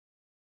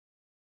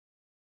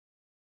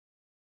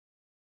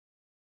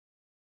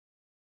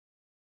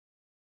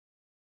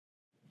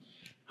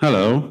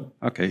Hello.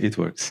 Okay, it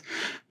works.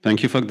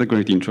 Thank you for the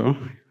great intro,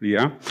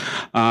 Leah.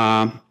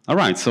 All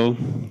right, so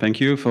thank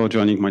you for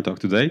joining my talk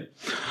today.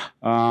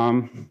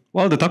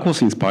 Well, the talk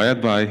was inspired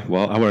by,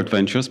 well, our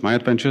adventures, my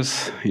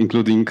adventures,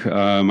 including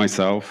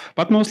myself,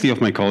 but mostly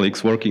of my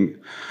colleagues working,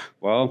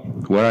 well,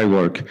 where I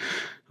work.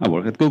 I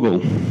work at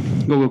Google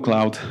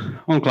Cloud,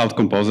 on Cloud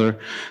Composer.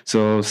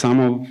 So some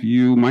of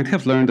you might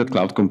have learned that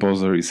Cloud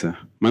Composer is a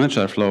managed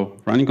Airflow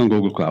running on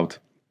Google Cloud.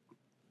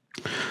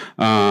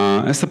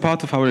 As a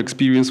part of our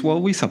experience,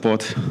 well, we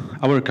support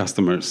our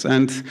customers.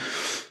 And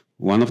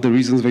one of the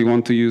reasons they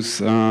want to use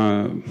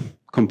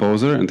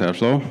Composer and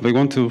Airflow, they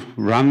want to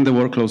run the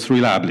workloads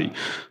reliably.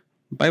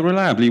 By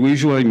reliably, we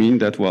usually mean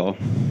that, well,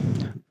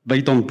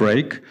 they don't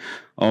break,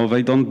 or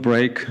they don't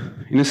break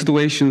in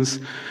situations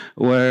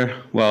where,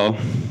 well,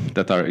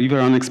 that are either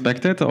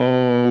unexpected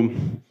or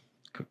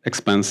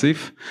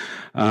expensive.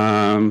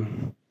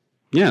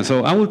 Yeah,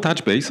 so I will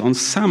touch base on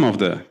some of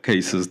the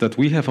cases that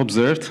we have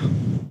observed,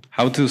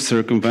 how to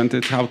circumvent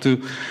it, how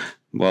to,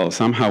 well,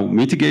 somehow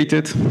mitigate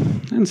it,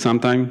 and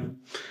sometimes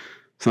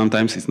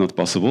it's not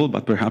possible,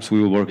 but perhaps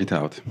we will work it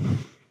out.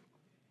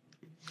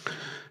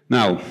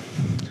 Now,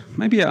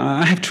 maybe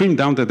I have trimmed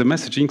down the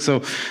messaging,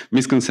 so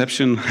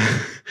misconception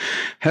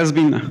has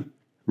been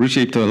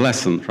reshaped to a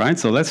lesson, right?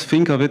 So let's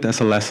think of it as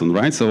a lesson,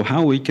 right? So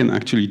how we can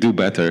actually do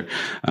better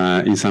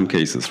in some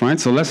cases, right?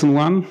 So lesson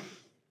one,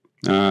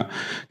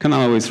 can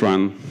always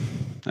run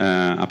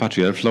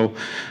Apache Airflow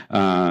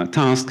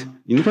task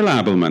in a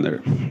reliable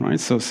manner, right?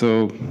 So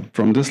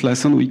from this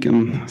lesson, we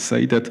can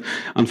say that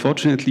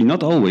unfortunately,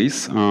 not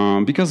always,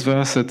 because there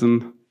are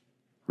certain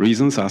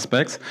reasons,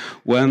 aspects,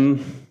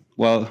 when,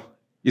 well,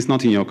 it's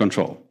not in your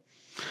control.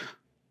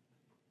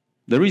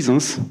 The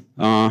reasons,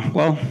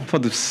 well, for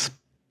this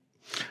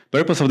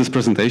purpose of this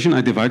presentation,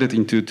 I divided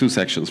into two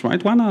sections,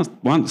 right?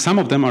 Some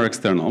of them are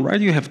external, right?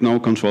 You have no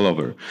control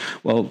over.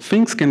 Well,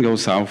 things can go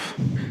south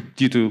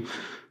due to,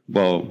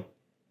 well,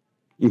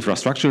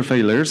 infrastructure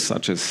failures,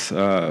 such as,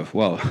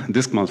 well,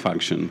 disk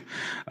malfunction.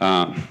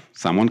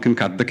 Someone can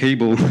cut the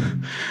cable.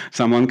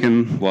 Someone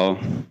can, well,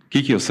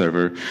 kick your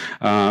server.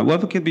 Well,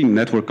 it could be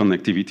network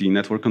connectivity,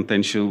 network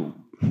contention,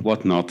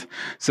 whatnot.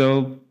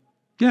 So,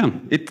 yeah,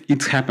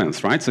 it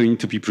happens, right? So you need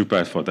to be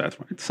prepared for that,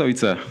 right? So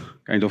it's a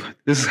kind of,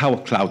 this is how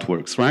cloud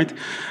works, right?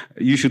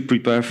 You should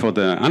prepare for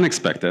the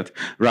unexpected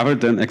rather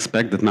than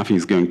expect that nothing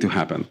is going to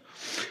happen.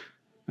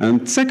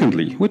 And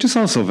secondly, which is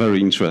also very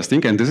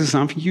interesting, and this is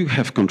something you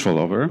have control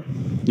over,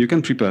 you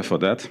can prepare for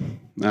that.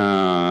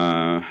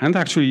 And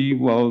actually,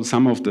 well,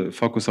 some of the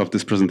focus of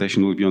this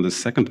presentation will be on the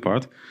second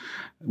part,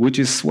 which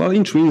is, well,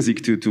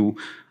 intrinsic to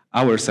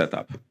our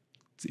setup.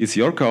 It's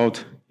your code,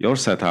 your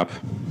setup.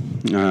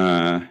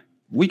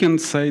 We can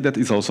say that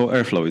it's also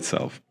Airflow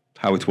itself,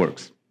 how it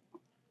works.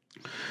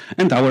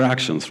 And our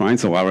actions, right?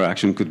 So our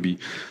action could be,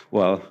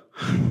 well,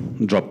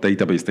 drop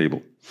database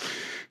table.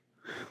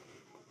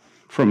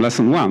 From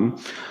lesson one,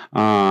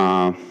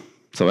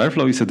 so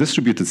Airflow is a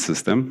distributed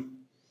system.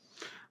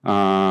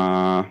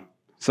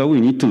 So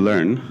we need to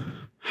learn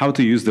how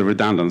to use the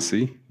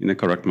redundancy in a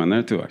correct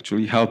manner to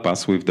actually help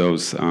us with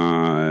those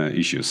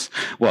issues.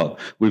 Well,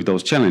 with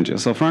those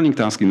challenges of running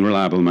tasks in a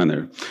reliable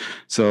manner.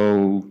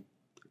 So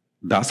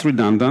does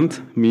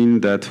redundant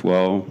mean that,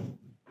 well,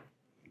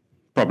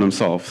 problem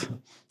solved?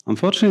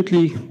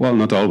 Unfortunately, well,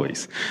 not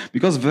always,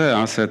 because there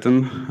are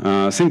certain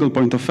single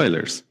point of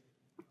failures.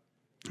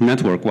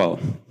 Network, well,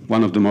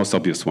 one of the most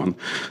obvious one,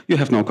 you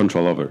have no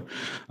control over.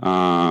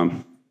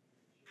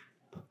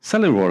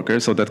 Cellular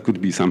worker, so that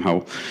could be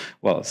somehow,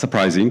 well,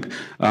 surprising,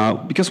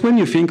 because when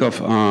you think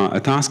of a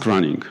task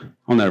running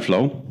on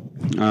Airflow,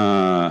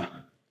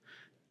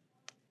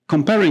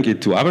 comparing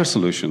it to other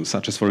solutions,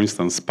 such as, for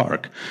instance,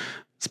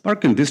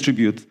 Spark can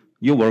distribute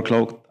your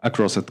workload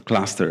across a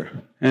cluster,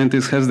 and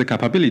this has the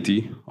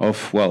capability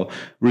of, well,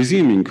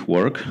 resuming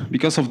work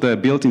because of the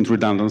built-in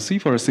redundancy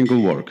for a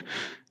single work.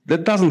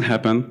 That doesn't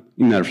happen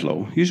in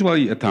Airflow.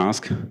 Usually a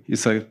task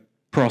is a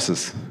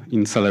process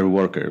in Celery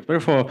worker.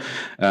 Therefore,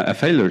 a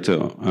failure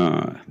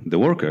to the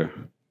worker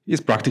is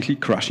practically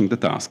crushing the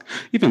task.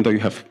 Even though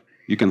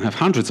you can have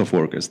hundreds of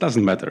workers,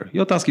 doesn't matter.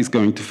 Your task is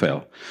going to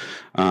fail.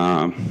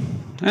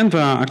 And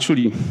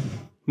actually,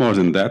 more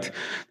than that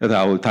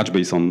I will touch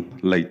base on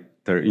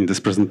later in this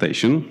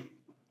presentation.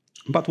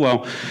 But,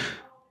 well,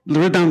 the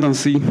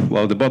redundancy,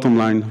 well, the bottom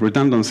line,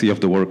 redundancy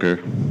of the worker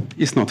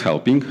is not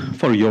helping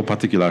for your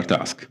particular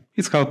task.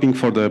 It's helping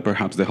for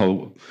perhaps the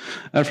whole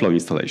Airflow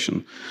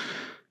installation.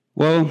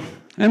 Well,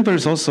 and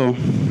there's also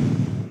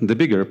the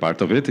bigger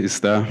part of it is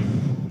the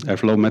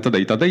Airflow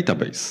metadata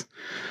database.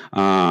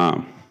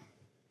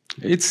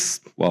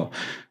 It's, well,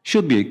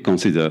 should be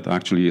considered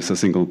actually as a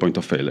single point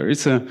of failure.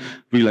 It's a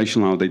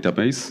relational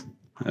database.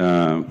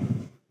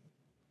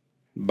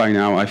 By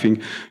now, I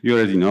think you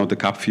already know the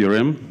CAP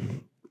theorem.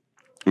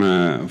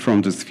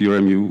 From this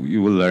theorem,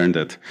 you will learn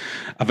that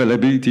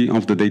availability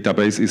of the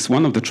database is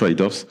one of the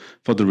trade-offs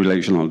for the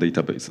relational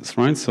databases,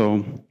 right?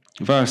 So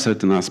there are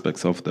certain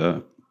aspects of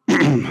the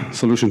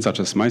solutions such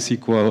as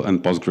MySQL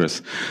and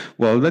Postgres,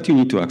 well, that you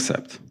need to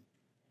accept.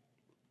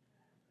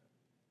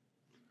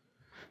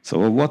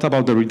 So what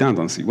about the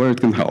redundancy, where it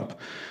can help?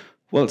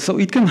 Well, so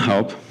it can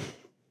help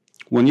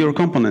when your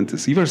component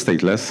is either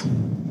stateless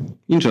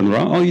in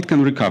general, or it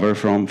can recover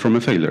from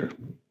a failure.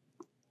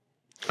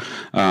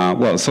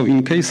 Well, so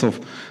in case of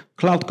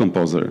Cloud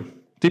Composer,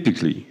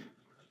 typically,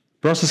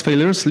 process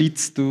failures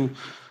leads to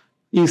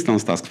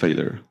instance task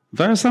failure.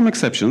 There are some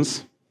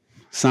exceptions.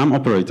 Some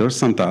operators,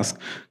 some tasks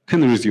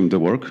can resume the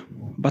work,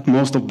 but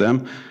most of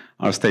them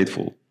are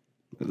stateful.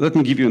 Let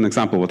me give you an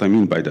example of what I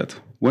mean by that.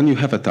 When you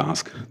have a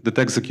task that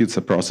executes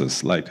a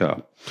process, like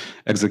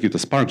execute a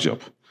Spark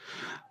job,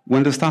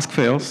 when this task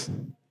fails,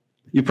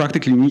 you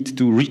practically need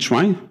to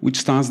retry, which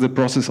starts the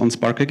process on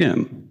Spark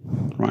again,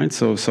 right?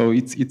 So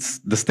it's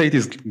the state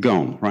is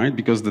gone, right?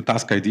 Because the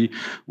task ID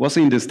was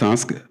in this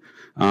task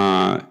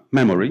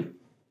memory,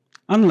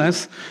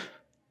 unless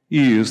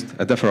you used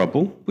a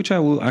deferrable, which I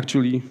will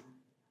actually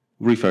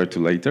refer to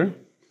later.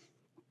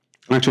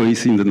 Actually,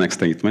 it's in the next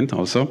statement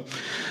also.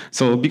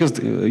 So because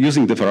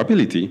using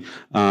deferrability,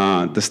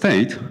 the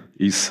state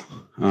is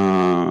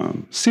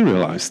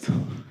serialized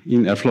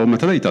in Airflow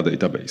metadata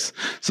database.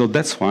 So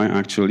that's why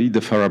actually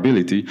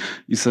deferrability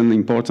is an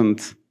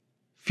important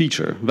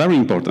feature, very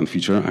important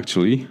feature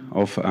actually,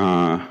 of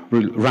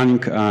running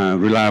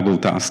reliable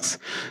tasks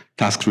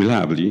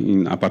reliably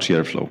in Apache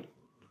Airflow.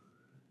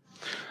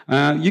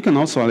 You can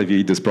also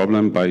alleviate this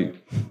problem by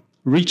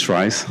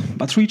retries,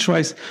 but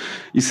retries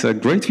is a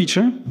great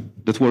feature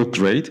that works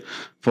great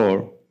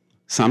for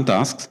some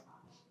tasks,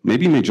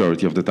 maybe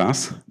majority of the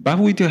tasks, but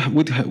we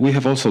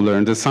have also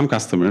learned that some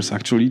customers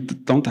actually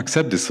don't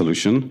accept this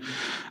solution.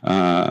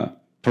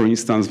 For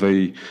instance,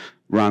 they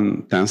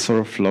run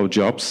TensorFlow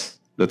jobs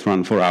that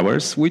run for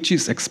hours, which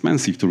is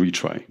expensive to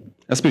retry,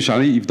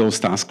 especially if those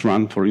tasks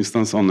run, for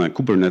instance, on a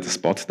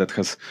Kubernetes pod that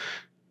has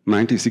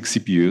 96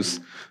 CPUs,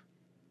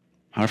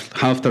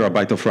 half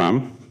terabyte of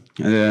RAM.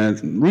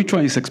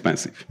 Retry is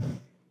expensive.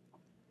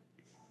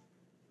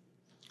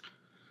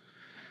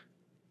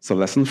 So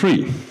lesson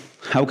 3,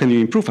 how can you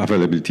improve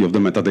availability of the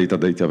metadata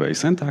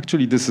database? And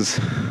actually this is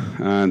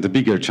the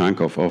bigger chunk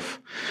of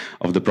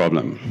the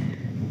problem.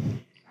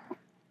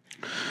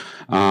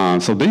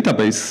 So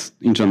database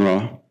in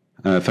general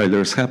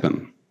failures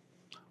happen.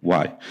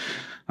 Why?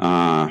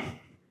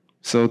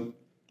 So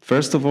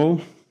first of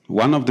all,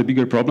 one of the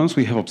bigger problems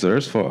we have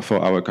observed for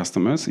our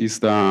customers is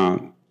that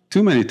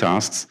too many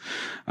tasks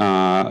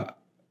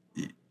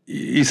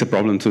is a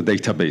problem to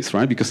database,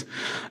 right? Because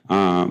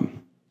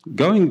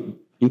going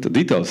into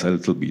details a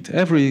little bit,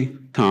 every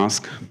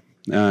task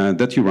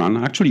that you run,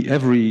 actually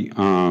every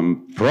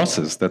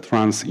process that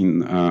runs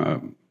in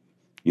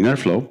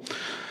Airflow,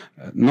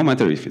 no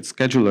matter if it's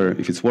scheduler,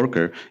 if it's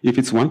worker, if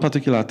it's one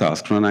particular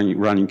task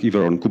running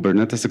either on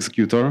Kubernetes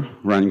executor,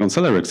 running on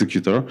Celery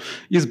executor,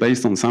 is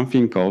based on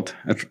something called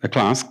a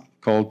class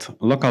called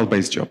local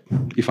base job,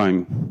 if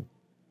I'm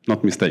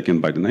not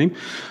mistaken by the name.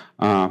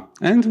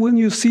 And when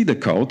you see the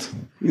code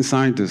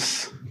inside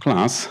this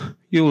class,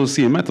 you will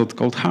see a method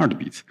called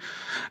heartbeat.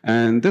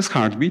 And this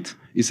heartbeat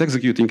is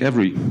executing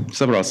every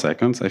several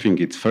seconds, I think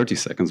it's 30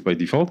 seconds by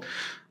default,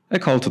 a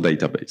call to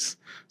database.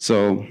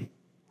 So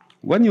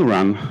when you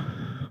run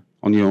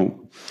on your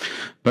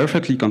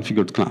perfectly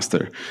configured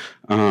cluster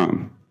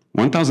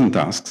 1,000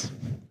 tasks,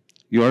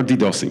 you are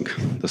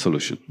DDoSing the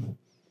solution.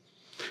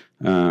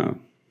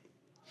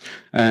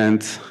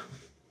 And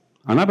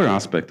another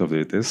aspect of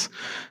it is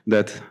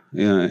that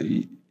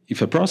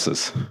if a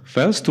process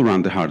fails to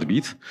run the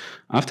heartbeat,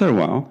 after a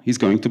while, it's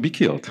going to be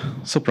killed.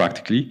 So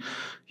practically,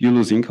 you're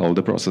losing all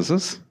the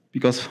processes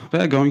because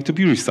they're going to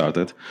be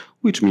restarted,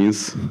 which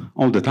means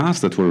all the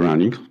tasks that were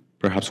running,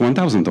 perhaps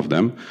 1,000 of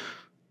them,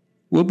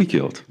 will be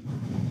killed.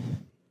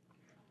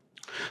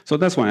 So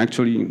that's why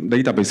actually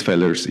database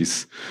failures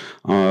is,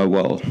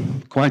 well,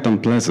 quite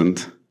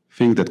unpleasant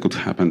thing that could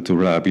happen to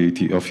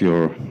reliability of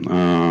your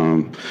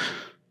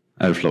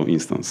Airflow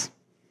instance.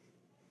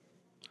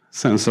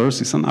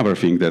 Sensors is another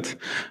thing that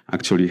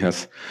actually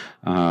has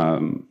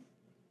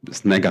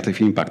this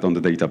negative impact on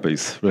the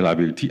database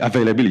reliability,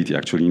 availability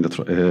actually in the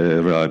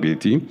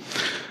reliability,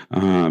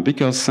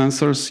 because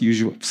sensors,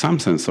 some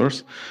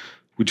sensors,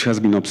 which has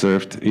been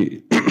observed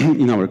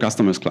in our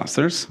customers'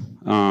 clusters,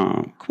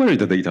 query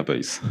the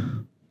database.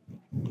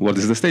 What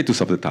is the status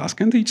of the task?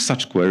 And each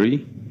such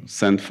query,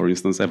 sent for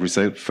instance every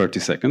 30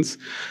 seconds,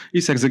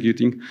 is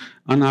executing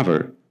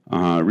another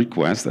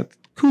request that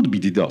could be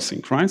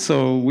DDoSing, right?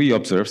 So we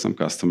observe some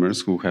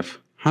customers who have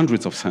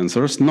hundreds of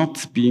sensors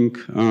not being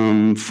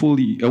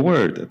fully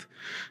aware that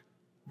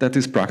that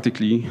is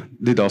practically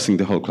DDoSing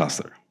the whole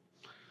cluster.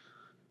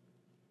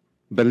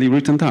 Badly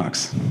written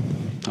tags.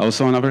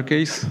 Also another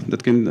case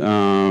that can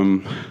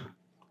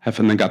have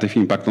a negative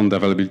impact on the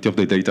availability of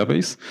the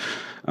database.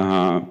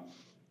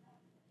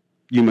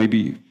 You may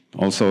be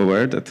also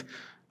aware that,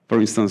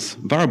 for instance,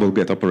 variable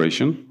get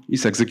operation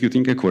is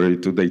executing a query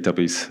to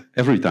database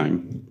every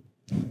time.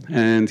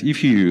 And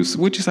if you use,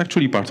 which is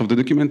actually part of the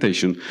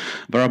documentation,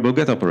 variable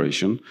get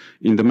operation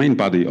in the main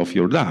body of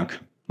your DAG,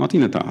 not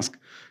in a task,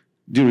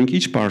 during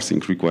each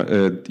parsing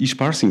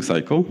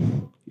cycle,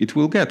 it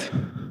will get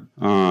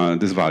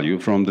this value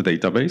from the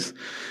database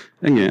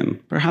Again,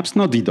 perhaps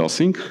not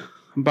DDoSing,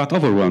 but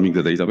overwhelming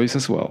the database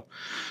as well.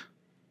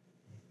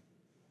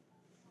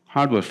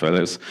 Hardware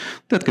failures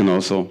that can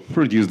also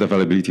reduce the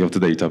availability of the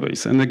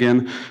database. And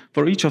again,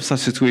 for each of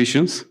such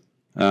situations,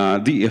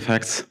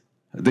 the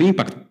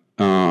impact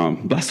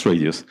blast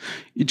radius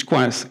is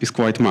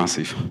quite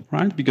massive,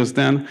 right? Because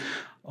then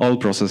all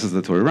processes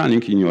that were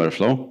running in your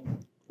Airflow,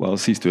 well,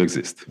 cease to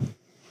exist.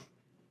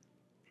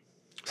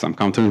 Some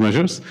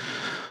countermeasures.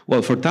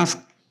 Well, for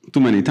too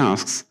many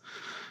tasks,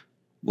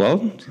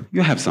 well,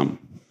 you have some.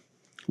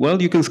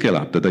 Well, you can scale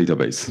up the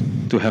database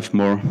to have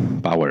more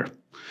power.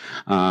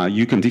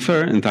 You can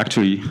defer, and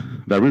actually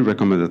very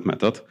recommended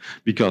method,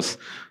 because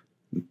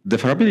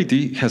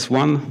deferability has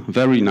one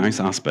very nice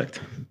aspect.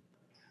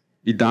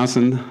 It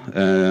doesn't,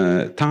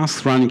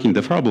 tasks running in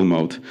deferrable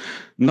mode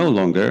no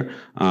longer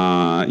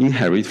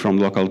inherit from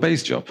local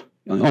base job.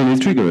 Only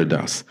Triggerer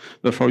does.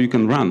 Therefore, you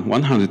can run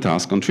 100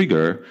 tasks on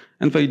Triggerer,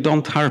 and they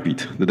don't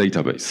heartbeat the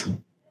database.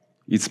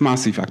 It's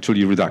massive,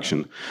 actually,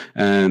 reduction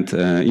and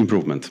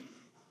improvement.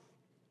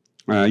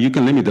 You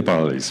can limit the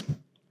parallels,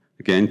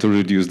 again, to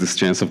reduce this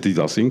chance of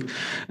DDoSing,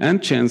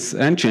 and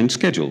change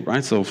schedule,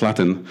 right? So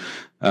flatten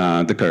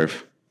the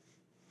curve.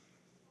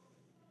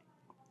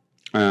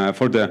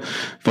 For the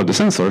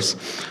sensors,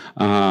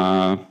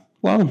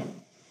 well,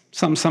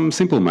 some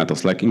simple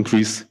methods like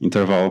increase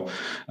interval,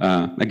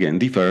 again,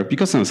 defer,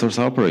 because sensors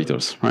are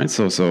operators, right?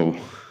 So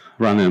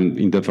run them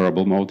in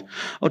deferrable mode,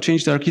 or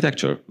change the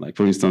architecture. Like,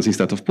 for instance,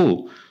 instead of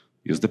pull,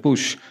 use the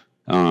push.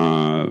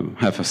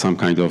 Have some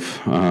kind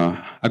of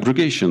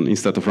aggregation.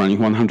 Instead of running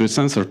 100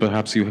 sensors,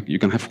 perhaps you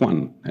can have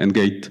one and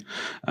gate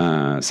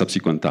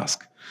subsequent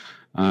task.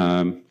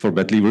 For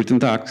badly written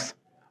tasks,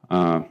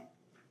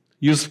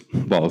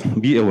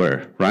 be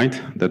aware,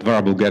 right, that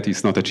variable get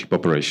is not a cheap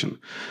operation.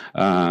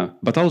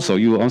 But also,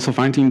 you also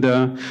find in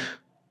the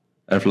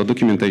Airflow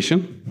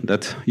documentation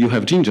that you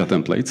have Jinja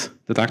templates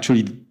that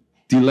actually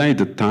delay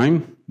the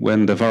time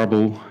when the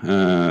variable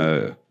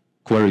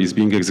query is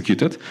being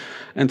executed.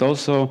 And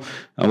also,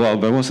 well,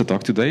 there was a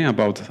talk today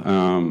about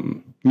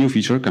new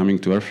feature coming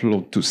to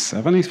Airflow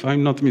 2.7, if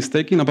I'm not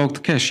mistaken,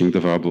 about caching the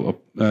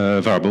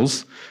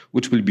variables,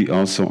 which will be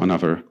also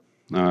another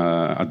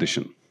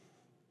addition.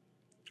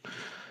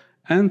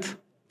 And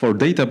for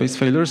database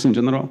failures in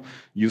general,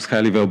 use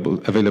highly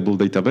available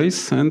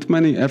database, and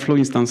many Airflow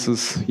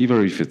instances,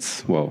 even if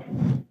it's, well,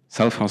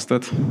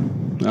 self-hosted.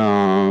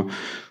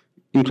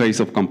 In case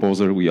of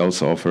Composer, we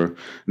also offer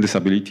this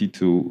ability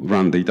to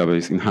run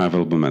database in high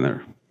available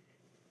manner.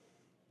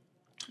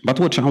 But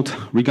watch out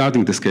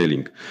regarding the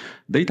scaling.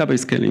 Database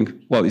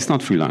scaling, well, it's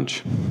not free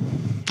lunch,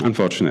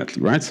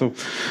 unfortunately, right? So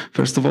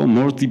first of all,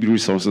 more DB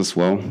resources,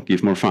 well,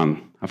 give more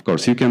fun. Of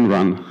course, you can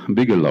run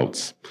bigger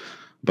loads,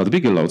 but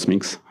bigger loads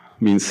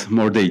means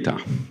more data.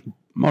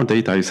 More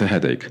data is a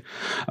headache.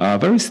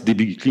 There is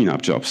DB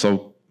cleanup job,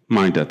 so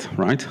mind that,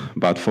 right?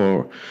 But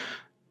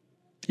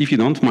if you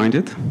don't mind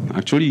it,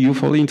 actually you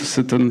fall into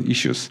certain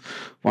issues.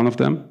 One of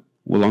them,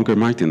 longer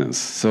maintenance.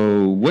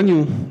 So when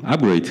you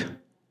upgrade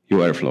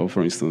your Airflow,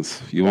 for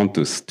instance, you want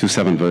this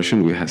 2.7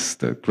 version, which has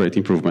the great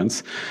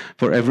improvements.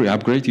 For every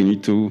upgrade, you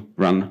need to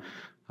run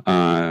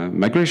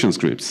migration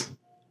scripts.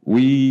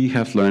 We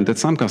have learned that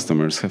some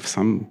customers have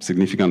some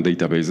significant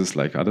databases,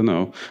 like, I don't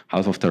know,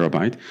 half of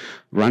terabyte.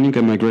 Running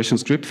a migration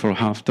script for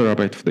half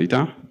terabyte of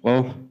data,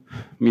 well,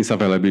 means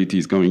availability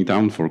is going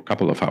down for a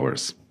couple of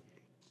hours.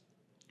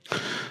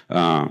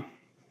 I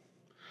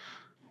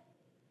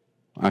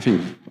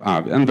think,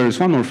 and there is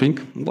one more thing,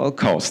 well,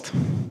 cost.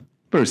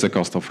 There is a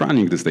cost of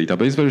running this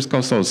database. There is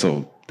cost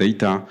also,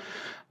 data,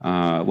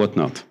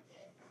 whatnot.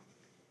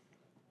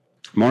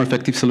 More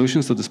effective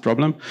solutions to this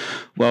problem?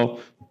 Well,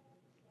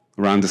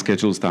 run the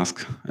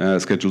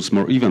schedules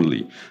more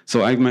evenly.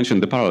 So I've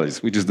mentioned the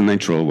parallels, which is the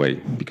natural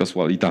way, because,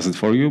 well, it does it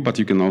for you, but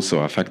you can also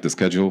affect the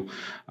schedule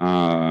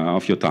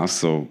of your tasks.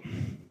 So,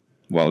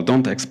 well,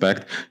 don't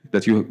expect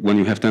that when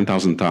you have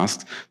 10,000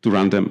 tasks, to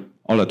run them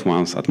all at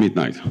once at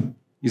midnight.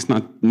 It's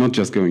not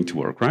just going to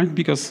work, right?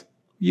 Because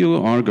you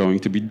are going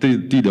to be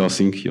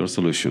DDoSing your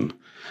solution.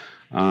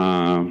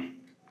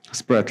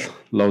 Spread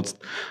loads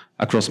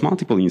across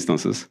multiple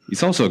instances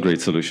is also a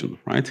great solution,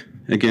 right?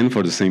 Again,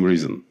 for the same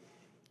reason.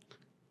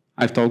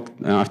 I've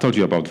told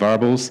you about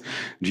variables,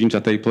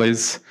 Jinja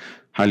templates,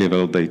 highly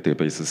available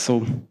databases.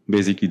 So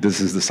basically,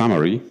 this is the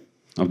summary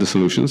of the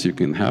solutions you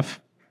can have.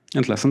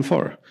 And lesson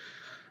 4.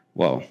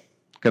 Well,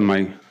 can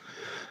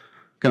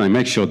I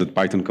make sure that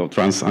Python code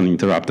runs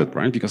uninterrupted,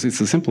 right? Because it's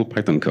a simple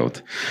Python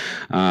code.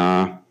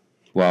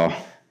 Well,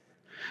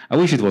 I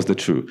wish it was the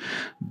truth,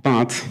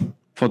 but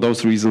for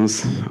those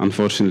reasons,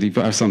 unfortunately,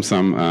 there are some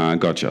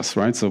gotchas,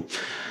 right? So,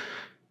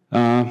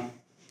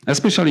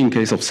 especially in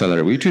case of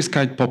Celery, which is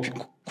quite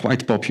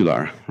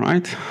popular,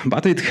 right?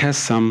 But it has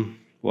some,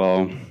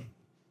 well,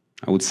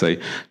 I would say,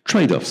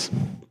 trade-offs.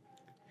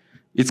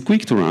 It's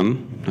quick to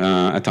run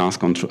a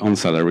task on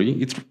Celery.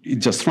 It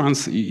just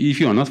runs. If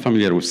you are not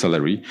familiar with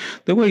Celery,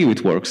 the way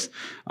it works,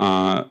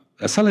 a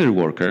Celery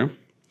worker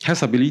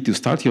has ability to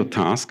start your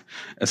task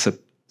as a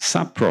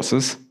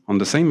sub-process on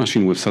the same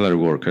machine with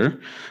salary worker.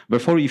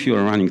 Therefore, if you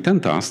are running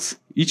 10 tasks,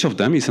 each of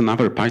them is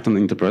another Python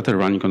interpreter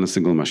running on a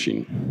single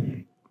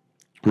machine.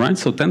 Right?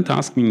 So 10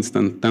 tasks means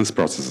 10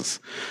 processes.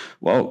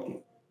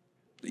 Well,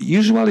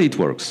 usually it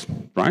works,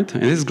 right?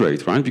 And it's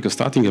great, right? Because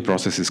starting a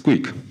process is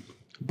quick.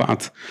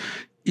 But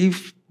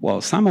if,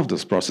 well, some of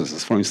those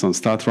processes, for instance,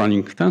 start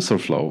running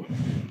TensorFlow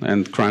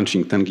and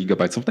crunching 10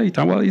 gigabytes of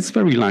data, well, it's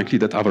very likely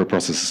that other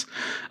processes,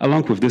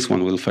 along with this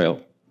one, will fail.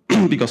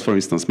 Because, for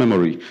instance,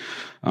 memory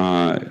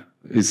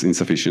is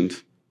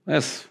insufficient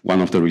as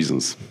one of the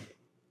reasons.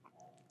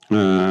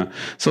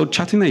 So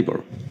chatty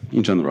neighbor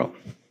in general.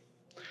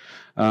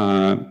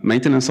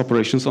 Maintenance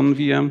operations on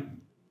VM,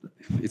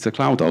 it's a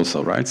cloud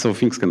also, right? So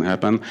things can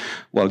happen.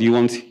 Well, you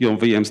want your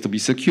VMs to be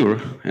secure,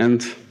 and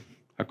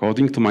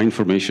according to my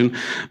information,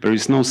 there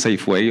is no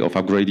safe way of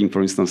upgrading,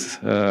 for instance,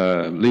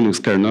 Linux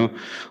kernel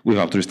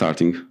without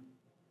restarting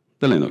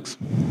the Linux.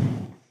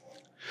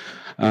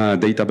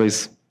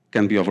 Database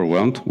can be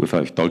overwhelmed, which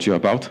I've told you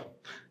about.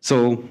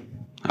 So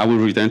I will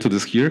return to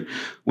this here.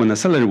 When a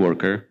salary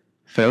worker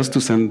fails to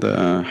send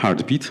a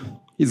heartbeat,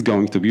 it's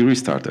going to be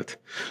restarted.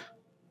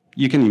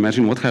 You can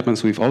imagine what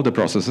happens with all the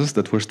processes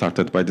that were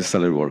started by the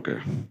salary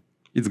worker.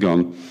 It's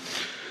gone.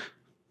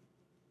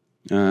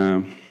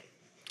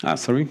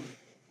 Sorry.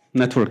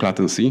 Network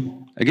latency.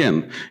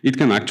 Again, it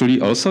can actually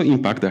also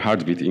impact the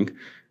heart beating,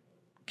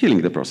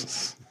 killing the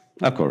process,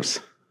 of course.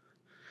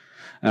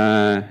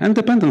 And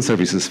dependent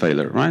services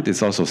failure, right?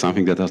 It's also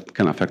something that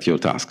can affect your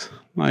tasks.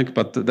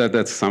 But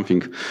that's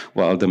something,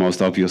 well, the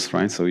most obvious,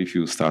 right? So if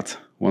you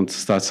want to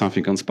start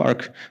something on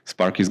Spark,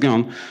 Spark is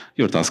gone,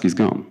 your task is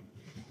gone.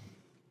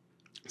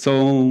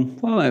 So,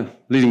 well,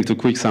 leading to a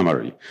quick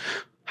summary.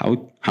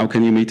 How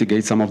can you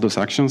mitigate some of those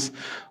actions?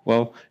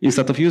 Well,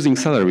 instead of using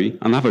salary,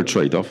 another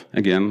trade-off,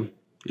 again,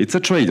 it's a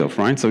trade-off,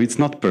 right? So it's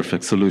not a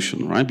perfect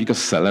solution, right? Because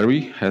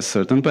salary has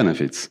certain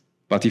benefits.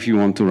 But if you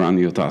want to run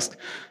your task,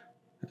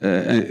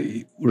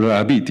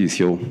 reliability is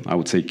your, I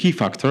would say, key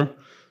factor.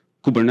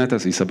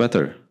 Kubernetes is a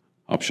better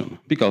option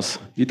because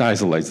it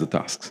isolates the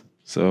tasks.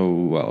 So,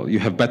 well, you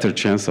have better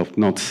chance of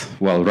not,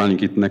 well,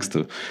 running it next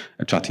to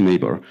a chatty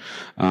neighbor.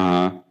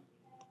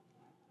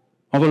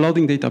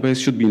 Overloading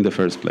database should be in the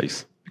first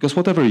place. Because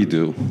whatever you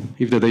do,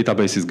 if the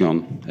database is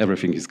gone,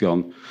 everything is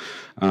gone,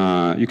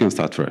 you can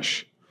start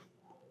fresh.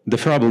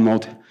 Deferrable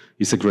mode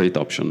is a great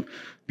option.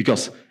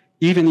 Because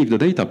even if the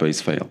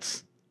database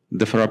fails,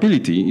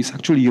 deferrability is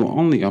actually your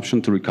only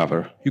option to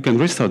recover. You can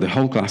restart the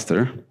whole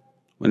cluster.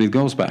 When it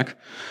goes back,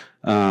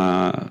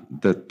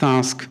 the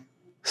task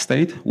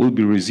state will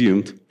be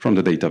resumed from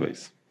the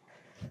database.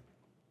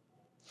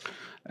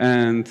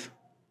 And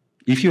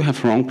if you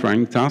have wrong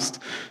running tasks,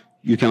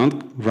 you cannot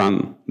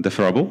run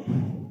deferrable.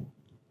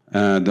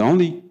 The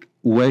only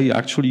way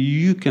actually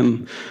you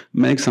can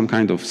make some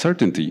kind of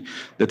certainty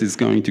that it's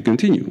going to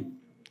continue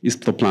is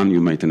to plan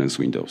new maintenance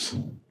windows.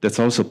 That's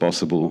also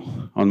possible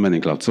on many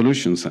cloud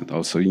solutions and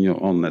also in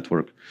your own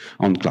network,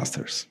 on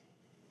clusters.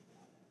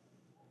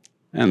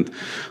 And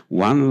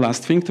one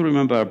last thing to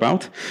remember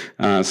about,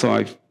 so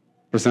I've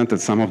presented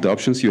some of the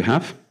options you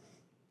have,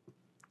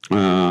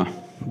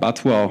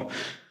 but well,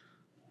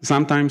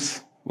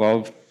 sometimes,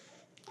 well,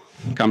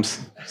 comes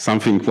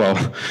something, well,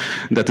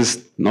 that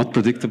is not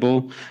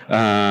predictable,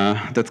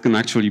 that can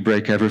actually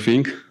break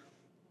everything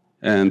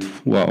and,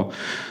 well,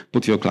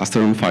 put your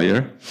cluster on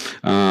fire.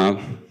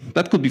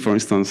 That could be, for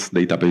instance,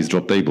 database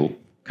drop table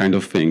kind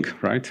of thing,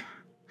 right?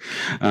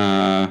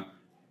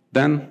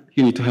 Then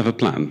you need to have a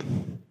plan.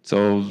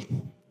 So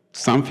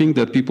something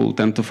that people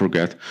tend to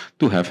forget,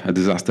 to have a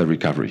disaster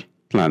recovery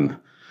plan.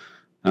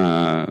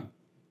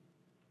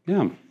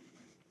 Yeah.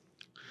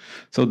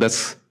 So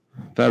that's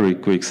very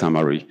quick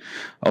summary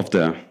of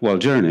the, well,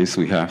 journeys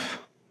we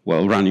have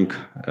while running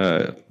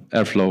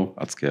Airflow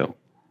at scale.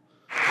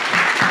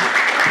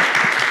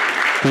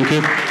 Thank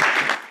you.